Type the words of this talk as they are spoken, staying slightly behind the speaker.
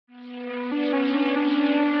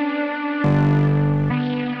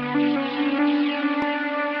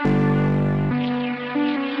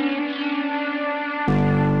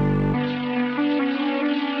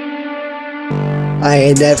I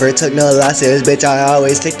ain't never took no losses, bitch, I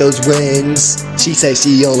always take those wins. She say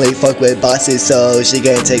she only fuck with bosses, so she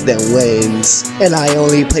can't take them wins. And I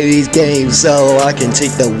only play these games so I can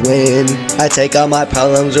take the win. I take all my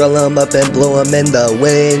problems, roll them up and blow them in the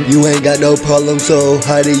wind. You ain't got no problem, so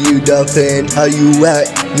how do you defend? How you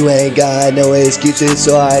act? You ain't got no excuses,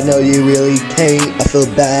 so I know you really can't. I feel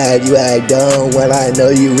bad, you act dumb when I know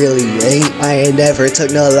you really ain't. I ain't never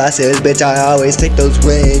took no losses, bitch, I always take those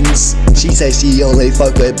wins. She say she only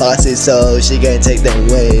fuck with bosses, so she can't take them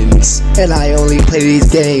wins. And I only play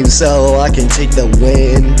these games so I can take the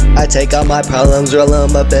win. I take all my problems, roll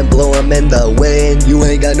them up and blow them in the wind. You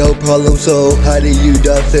ain't got no problem, so how do you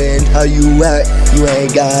defend? How you act? You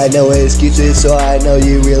ain't got no excuses, so I know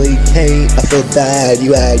you really can't. I feel bad,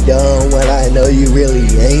 you act dumb when I know you really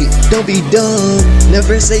ain't. Don't be dumb,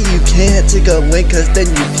 never say you can't take a win, cause then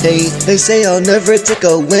you can't. They say I'll never take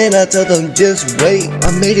a win, I tell them just wait.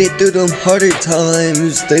 I made it through them harder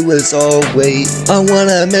times, they was all wait. I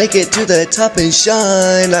wanna make it to the top and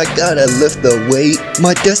shine, I gotta lift the weight.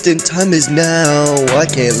 My destined time is now, I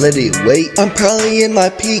can't let it wait. I'm probably in my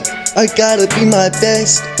peak, I gotta be my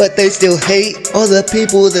best, but they still hate all the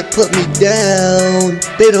people that put me down.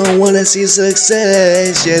 They don't wanna see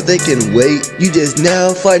success, yeah they can wait. You just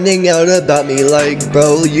now finding out about me like,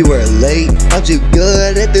 bro, you were late. I'm too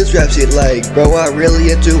good at this rap shit like, bro, I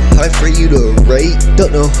really am too high for you to rate.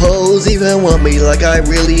 Don't know hoes even want me like I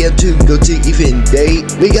really am too good to even date.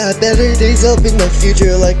 We got better days up in the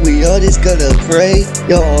future, like we all just gotta pray.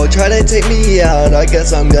 Y'all try to take me out, I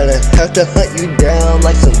guess I'm gonna have to hunt you down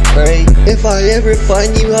like some prey. If I ever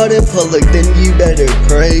find you out in public, then you better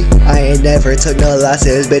pray. I ain't never took no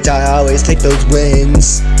losses, bitch, I always take those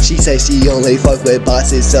wins. She say she only fuck with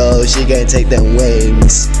bosses, so she can't take them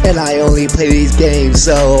wins. And I only play these games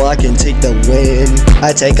so I can take the win.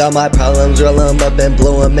 I take all my problems, roll them up and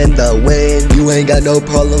blow them in the wind. You ain't got no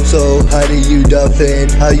problem, so how do you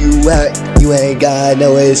defend? How you act? You ain't got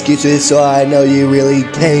no excuses, so I know you really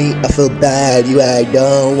can't. I feel bad, you act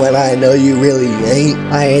dumb when I know you really ain't.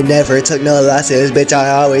 I ain't never took no losses, bitch, I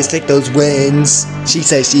always take those wins. She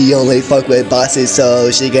say she only fuck with bosses,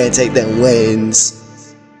 so she can't take them wins.